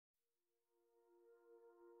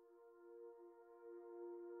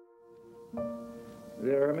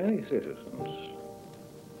There are many citizens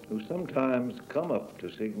who sometimes come up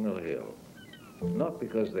to Signal Hill, not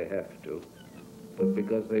because they have to, but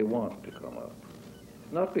because they want to come up.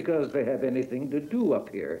 Not because they have anything to do up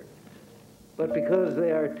here, but because they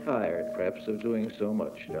are tired, perhaps, of doing so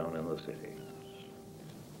much down in the city.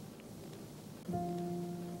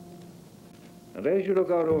 And as you look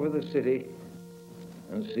out over the city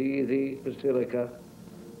and see the basilica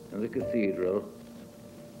and the cathedral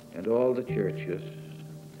and all the churches,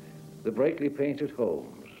 the brightly painted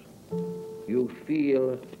homes, you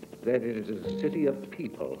feel that it is a city of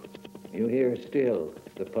people. You hear still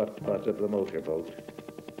the putt-putt of the motorboat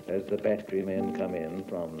as the battery men come in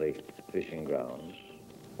from the fishing grounds.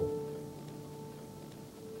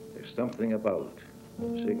 There's something about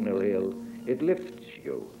Signal Hill. It lifts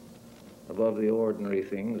you above the ordinary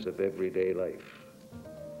things of everyday life.